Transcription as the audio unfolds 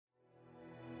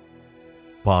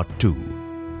Part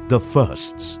 2. The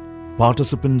Firsts: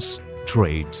 Participants,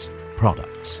 Trades,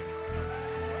 Products.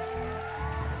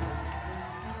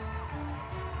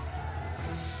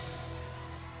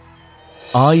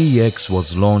 IEX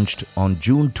was launched on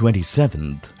June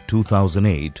 27,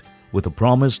 2008 with a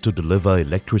promise to deliver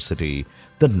electricity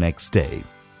the next day.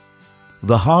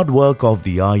 The hard work of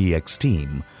the IEX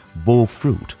team bore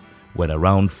fruit when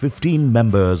around 15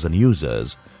 members and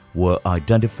users were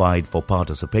identified for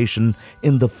participation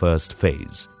in the first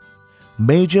phase.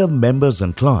 Major members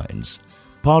and clients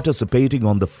participating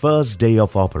on the first day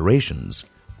of operations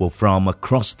were from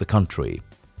across the country: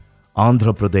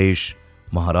 Andhra Pradesh,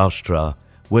 Maharashtra,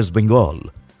 West Bengal,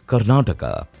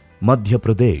 Karnataka, Madhya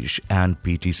Pradesh and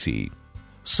PTC.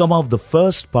 Some of the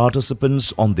first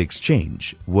participants on the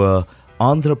exchange were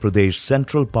Andhra Pradesh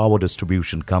Central Power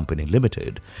Distribution Company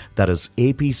Limited, that is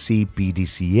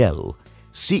APC-PDCL,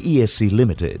 CESC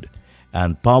Limited,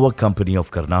 and Power Company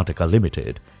of Karnataka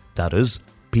Limited, that is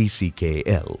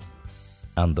PCKL.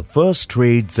 And the first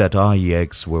trades at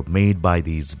IEX were made by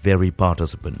these very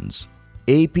participants.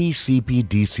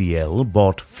 APCPDCL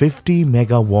bought 50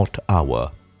 megawatt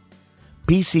hour.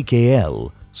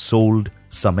 PCKL sold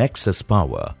some excess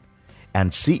power,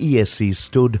 and CESC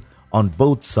stood on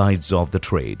both sides of the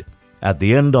trade. At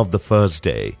the end of the first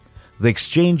day, the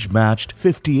exchange matched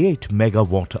 58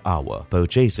 megawatt hour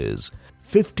purchases,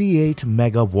 58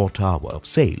 megawatt hour of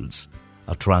sales,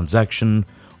 a transaction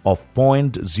of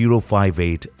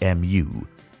 0.058 MU.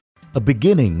 A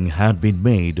beginning had been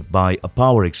made by a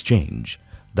power exchange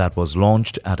that was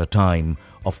launched at a time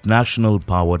of national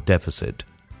power deficit.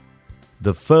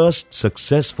 The first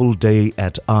successful day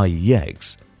at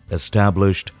IEX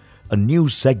established a new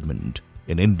segment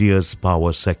in India's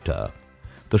power sector,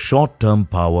 the short-term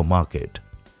power market.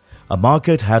 A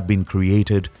market had been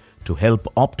created to help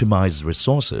optimize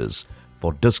resources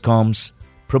for DISCOMs,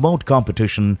 promote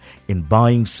competition in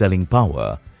buying-selling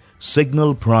power,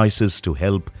 signal prices to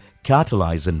help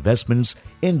catalyze investments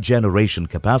in generation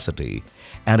capacity,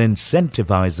 and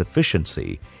incentivize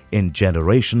efficiency in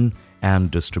generation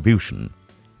and distribution.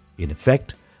 In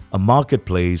effect, a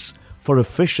marketplace for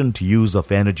efficient use of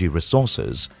energy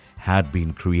resources had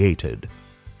been created.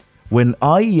 When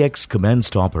IEX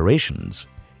commenced operations,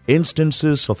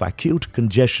 instances of acute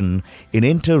congestion in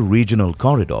inter-regional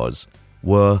corridors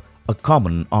were a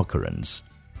common occurrence.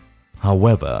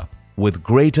 However, with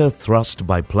greater thrust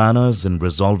by planners in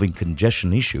resolving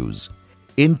congestion issues,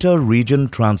 inter-region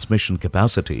transmission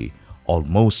capacity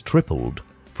almost tripled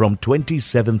from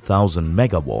 27,000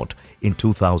 megawatt in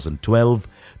 2012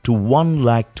 to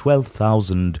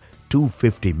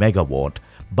 112,250 megawatt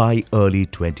by early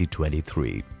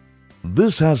 2023.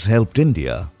 This has helped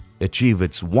India achieve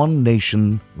its One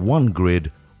Nation, One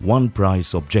Grid, One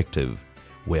Price objective,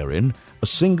 wherein a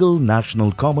single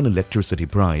national common electricity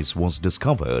price was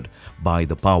discovered by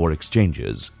the power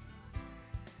exchanges.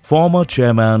 Former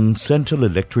Chairman, Central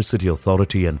Electricity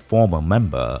Authority and former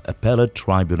member, Appellate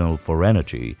Tribunal for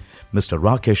Energy, Mr.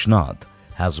 Rakesh Nath,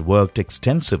 has worked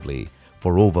extensively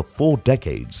for over 4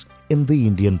 decades in the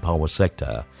Indian power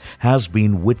sector, has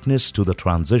been witness to the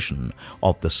transition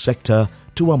of the sector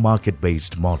to a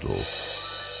market-based model.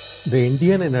 The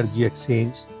Indian Energy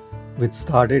Exchange, which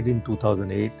started in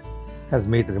 2008, has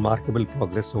made remarkable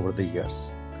progress over the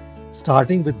years.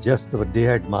 Starting with just the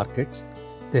day-ahead markets,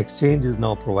 the exchange is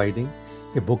now providing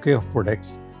a bouquet of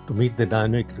products to meet the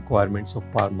dynamic requirements of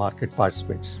market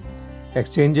participants.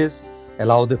 Exchanges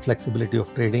allow the flexibility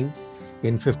of trading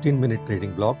in 15-minute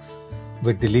trading blocks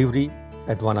with delivery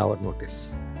at 1 hour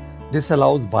notice. This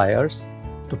allows buyers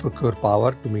to procure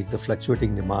power to meet the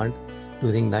fluctuating demand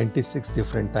during 96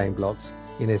 different time blocks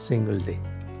in a single day.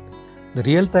 The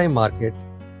real-time market,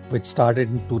 which started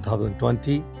in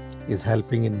 2020, is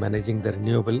helping in managing the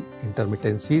renewable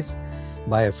intermittencies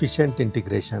by efficient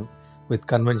integration with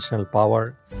conventional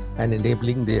power and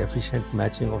enabling the efficient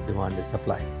matching of demand and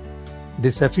supply.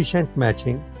 This efficient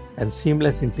matching and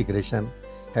seamless integration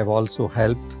have also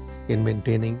helped in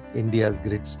maintaining India's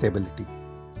grid stability.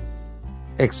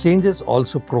 Exchanges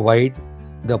also provide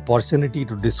the opportunity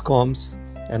to DISCOMs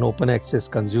and open access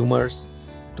consumers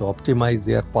to optimize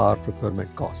their power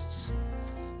procurement costs.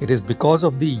 It is because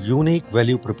of the unique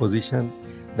value proposition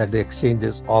that the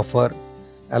exchanges offer,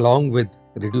 along with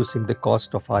reducing the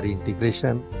cost of RE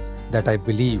integration, that I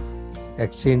believe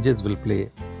exchanges will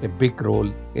play a big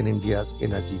role in India's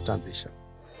energy transition.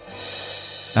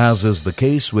 As is the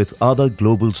case with other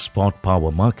global spot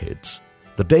power markets,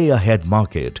 the day-ahead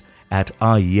market at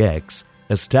IEX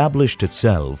established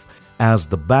itself as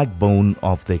the backbone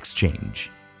of the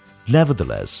exchange.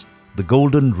 Nevertheless, The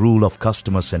golden rule of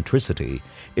customer centricity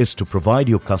is to provide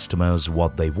your customers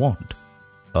what they want.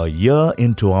 A year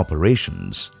into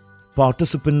operations,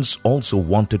 participants also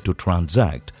wanted to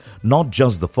transact not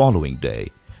just the following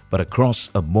day, but across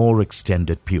a more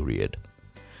extended period.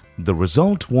 The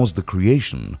result was the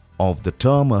creation of the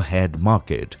Term Ahead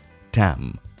Market,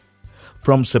 TAM.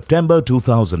 From September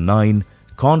 2009,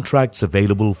 contracts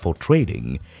available for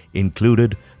trading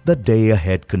included the Day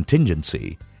Ahead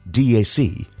Contingency,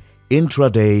 DAC,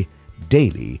 Intraday,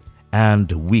 Daily,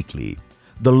 and Weekly.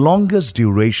 The longest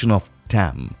duration of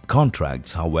TAM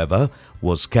contracts, however,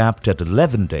 was capped at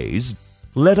 11 days.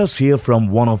 Let us hear from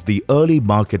one of the early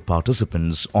market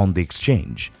participants on the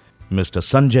exchange, Mr.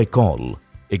 Sanjay Kaul,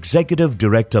 Executive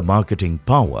Director Marketing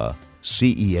Power,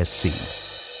 CESC.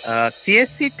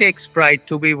 CESC takes pride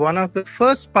to be one of the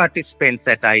first participants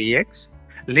at IEX,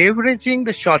 leveraging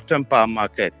the short-term power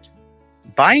market.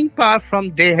 Buying power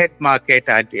from day-ahead market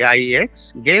at the IEX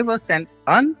gave us an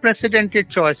unprecedented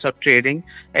choice of trading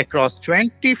across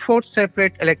 24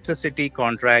 separate electricity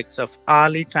contracts of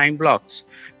hourly time blocks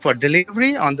for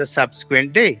delivery on the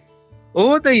subsequent day.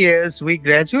 Over the years, we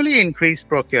gradually increased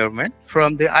procurement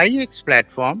from the IEX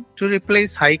platform to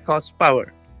replace high-cost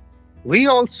power. We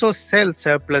also sell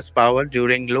surplus power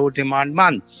during low-demand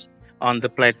months on the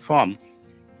platform,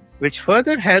 which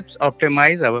further helps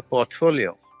optimize our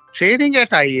portfolio. Trading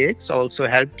at IEX also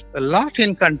helped a lot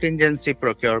in contingency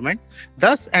procurement,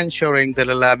 thus ensuring the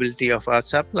reliability of our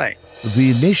supply.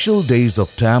 The initial days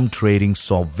of TAM trading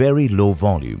saw very low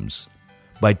volumes.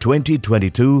 By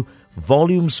 2022,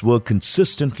 volumes were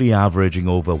consistently averaging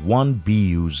over 1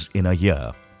 BUs in a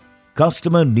year.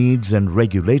 Customer needs and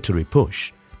regulatory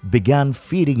push began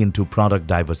feeding into product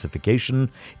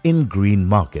diversification in green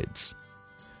markets.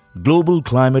 Global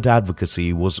climate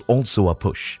advocacy was also a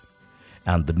push,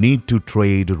 and the need to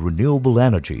trade renewable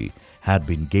energy had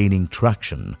been gaining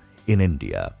traction in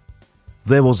India.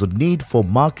 There was a need for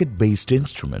market-based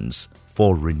instruments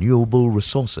for renewable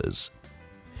resources.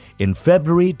 In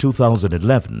February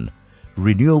 2011,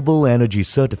 Renewable Energy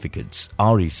Certificates,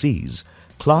 RECs,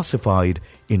 classified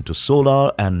into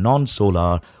solar and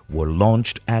non-solar were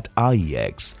launched at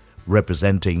IEX,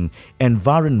 representing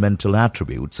environmental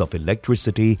attributes of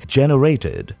electricity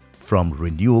generated from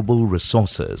renewable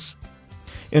resources.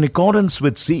 In accordance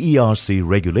with CERC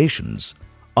regulations,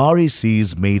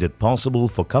 RECs made it possible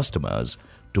for customers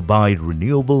to buy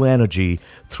renewable energy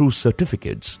through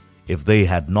certificates if they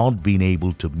had not been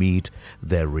able to meet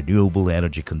their renewable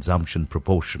energy consumption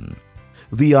proportion.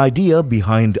 The idea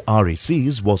behind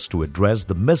RECs was to address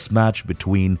the mismatch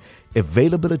between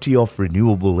availability of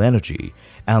renewable energy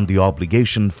and the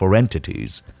obligation for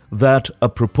entities that a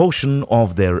proportion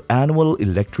of their annual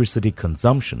electricity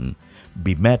consumption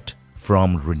be met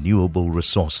from renewable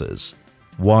resources.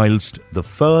 Whilst the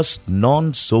first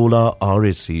non-solar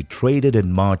REC traded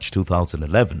in March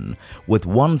 2011 with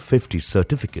 150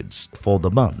 certificates for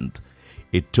the month,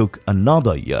 it took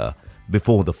another year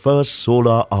before the first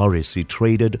solar REC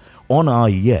traded on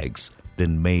IEX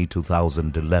in May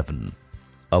 2011.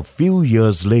 A few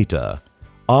years later,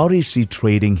 REC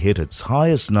trading hit its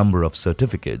highest number of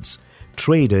certificates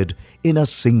traded in a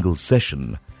single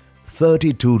session,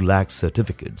 32 lakh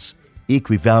certificates,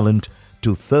 equivalent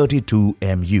to 32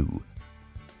 MU.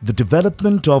 The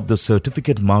development of the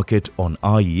certificate market on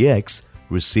IEX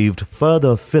received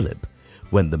further fillip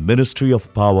when the Ministry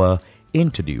of Power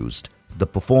introduced the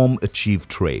Perform Achieve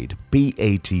Trade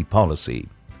 (PAT) policy,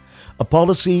 a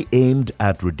policy aimed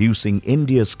at reducing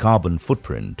India's carbon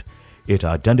footprint. It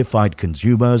identified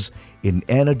consumers in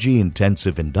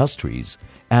energy-intensive industries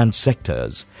and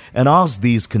sectors and asked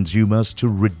these consumers to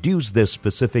reduce their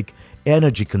specific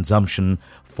energy consumption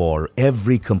for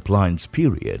every compliance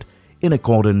period in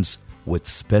accordance with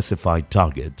specified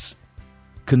targets.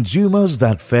 Consumers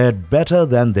that fared better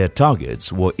than their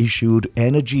targets were issued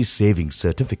energy-saving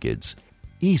certificates,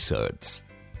 ESCerts,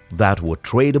 that were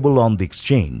tradable on the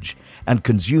exchange, and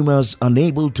consumers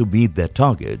unable to meet their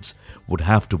targets would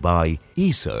have to buy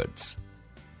ESCerts.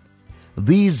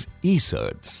 These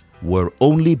ESCerts were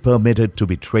only permitted to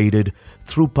be traded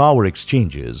through power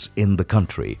exchanges in the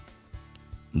country.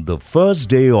 The first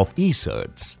day of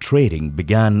ESCerts trading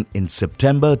began in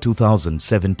September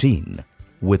 2017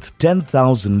 with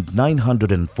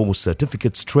 10,904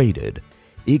 certificates traded,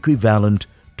 equivalent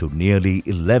to nearly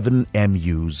 11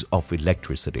 MUs of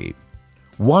electricity.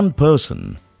 One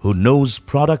person who knows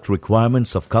product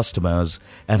requirements of customers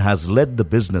and has led the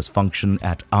business function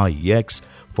at IEX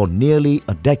for nearly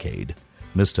a decade,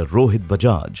 Mr. Rohit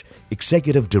Bajaj,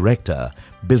 Executive Director,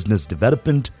 Business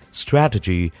Development,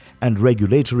 Strategy and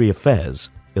Regulatory Affairs,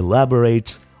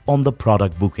 elaborates on the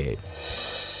product bouquet.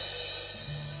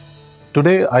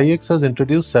 Today, IEX has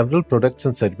introduced several products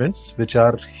and segments which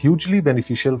are hugely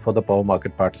beneficial for the power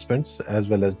market participants as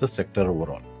well as the sector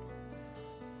overall.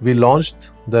 We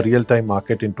launched the real-time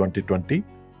market in 2020,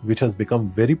 which has become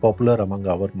very popular among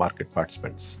our market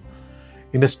participants.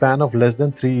 In a span of less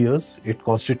than 3 years, it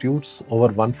constitutes over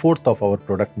 1/4 of our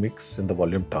product mix in the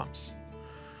volume terms.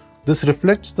 This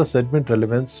reflects the segment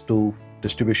relevance to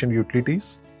distribution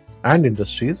utilities and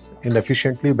industries in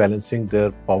efficiently balancing their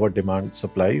power demand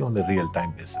supply on a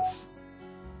real-time basis.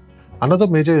 Another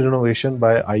major innovation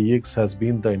by IEX has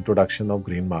been the introduction of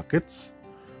green markets.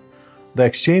 The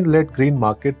exchange-led green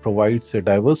market provides a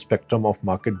diverse spectrum of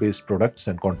market-based products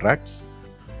and contracts,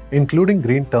 including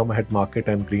green term ahead market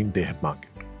and green day ahead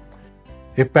market.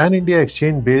 A pan-India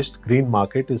exchange-based green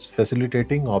market is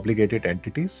facilitating obligated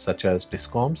entities such as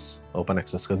DISCOMs, open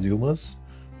access consumers,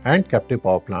 and captive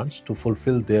power plants to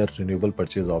fulfill their renewable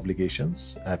purchase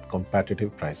obligations at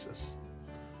competitive prices.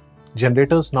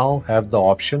 Generators now have the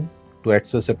option to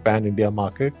access a pan-India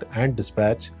market and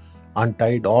dispatch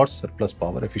untied or surplus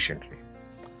power efficiently.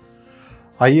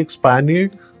 IEX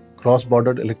pioneered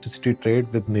cross-border electricity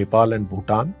trade with Nepal and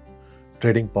Bhutan,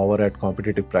 trading power at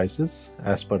competitive prices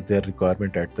as per their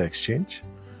requirement at the exchange.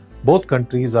 Both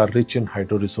countries are rich in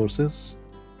hydro resources.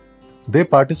 They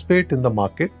participate in the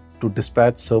market to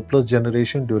dispatch surplus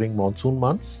generation during monsoon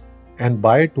months and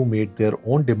buy to meet their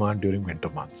own demand during winter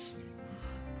months.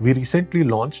 We recently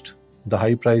launched the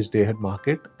high-priced day-ahead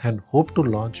market and hope to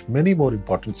launch many more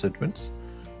important segments,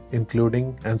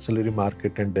 including ancillary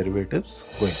market and derivatives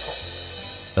going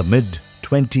forward. Amid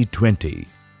 2020,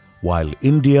 while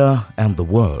India and the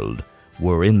world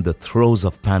were in the throes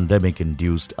of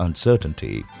pandemic-induced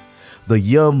uncertainty, the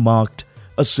year marked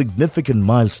a significant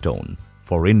milestone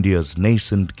for India's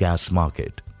nascent gas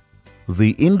market.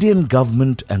 The Indian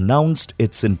government announced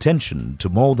its intention to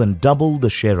more than double the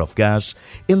share of gas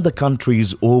in the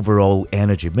country's overall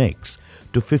energy mix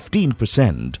to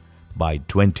 15% by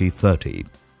 2030.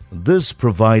 This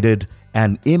provided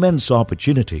an immense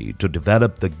opportunity to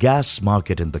develop the gas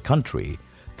market in the country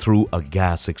through a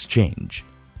gas exchange.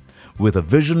 With a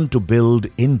vision to build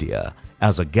India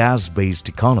as a gas-based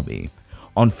economy,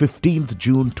 on 15th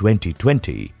June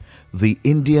 2020, the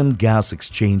Indian Gas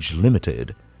Exchange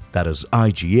Limited, that is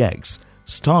IGX,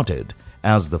 started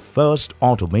as the first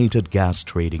automated gas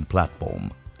trading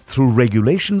platform. Through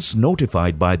regulations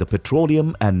notified by the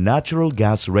Petroleum and Natural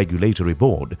Gas Regulatory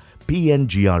Board,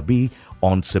 PNGRB,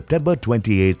 on September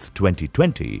 28,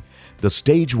 2020, the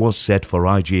stage was set for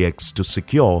IGX to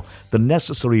secure the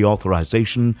necessary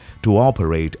authorization to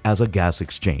operate as a gas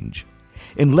exchange.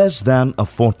 In less than a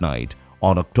fortnight,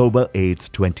 on October 8,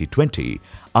 2020,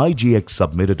 IGX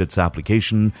submitted its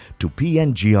application to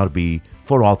PNGRB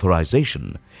for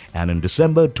authorization, and in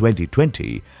December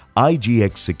 2020,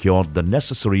 IGX secured the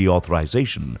necessary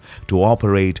authorization to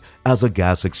operate as a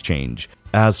gas exchange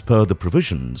as per the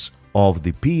provisions of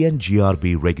the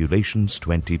PNGRB Regulations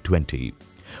 2020.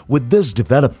 With this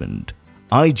development,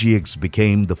 IGX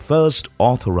became the first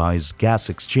authorized gas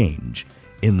exchange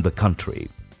in the country.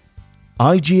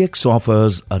 IGX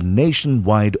offers a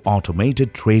nationwide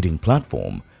automated trading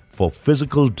platform for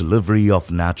physical delivery of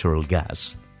natural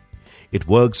gas. It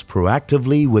works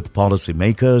proactively with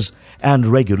policymakers and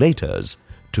regulators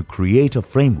to create a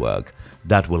framework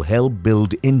that will help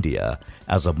build India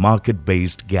as a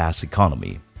market-based gas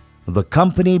economy. The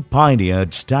company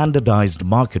pioneered standardized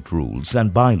market rules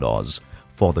and bylaws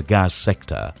for the gas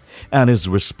sector and is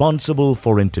responsible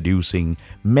for introducing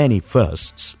many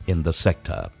firsts in the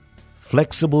sector.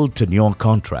 Flexible tenure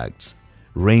contracts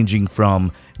ranging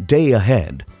from day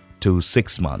ahead to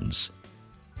 6 months.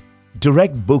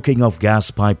 Direct booking of gas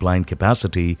pipeline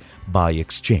capacity by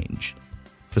exchange,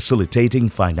 facilitating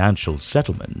financial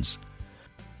settlements.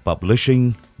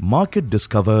 Publishing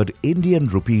market-discovered Indian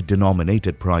rupee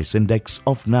denominated price index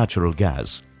of natural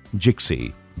gas,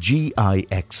 GIXI,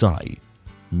 GIXI,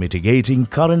 mitigating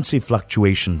currency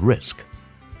fluctuation risk.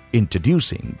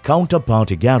 Introducing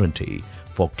counterparty guarantee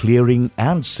for clearing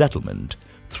and settlement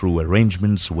through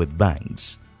arrangements with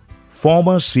banks.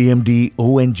 Former CMD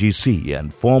ONGC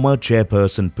and former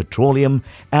Chairperson Petroleum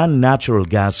and Natural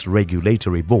Gas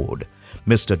Regulatory Board,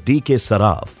 Mr. D.K.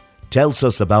 Saraf, tells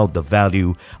us about the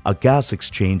value a gas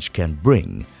exchange can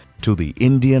bring to the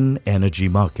Indian energy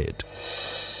market.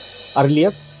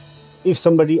 Earlier, if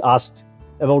somebody asked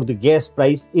about the gas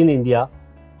price in India,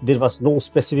 there was no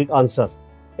specific answer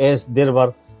as there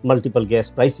were multiple gas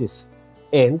prices.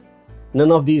 And none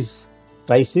of these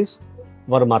prices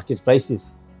were market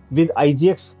prices. With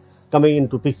IGX coming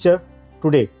into picture,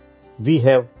 today we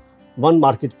have one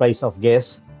market price of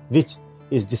gas which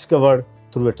is discovered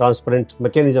through a transparent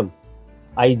mechanism.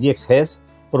 IGX has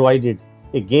provided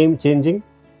a game-changing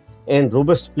and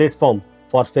robust platform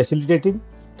for facilitating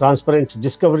transparent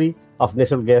discovery of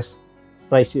natural gas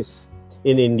prices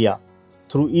in India.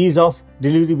 Through ease of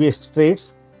delivery-based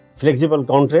trades, flexible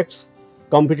contracts,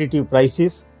 competitive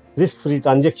prices, risk-free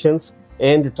transactions,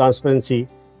 and transparency,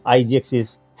 IGX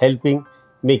is helping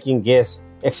making gas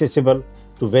accessible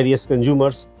to various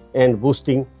consumers and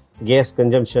boosting gas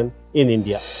consumption in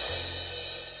India.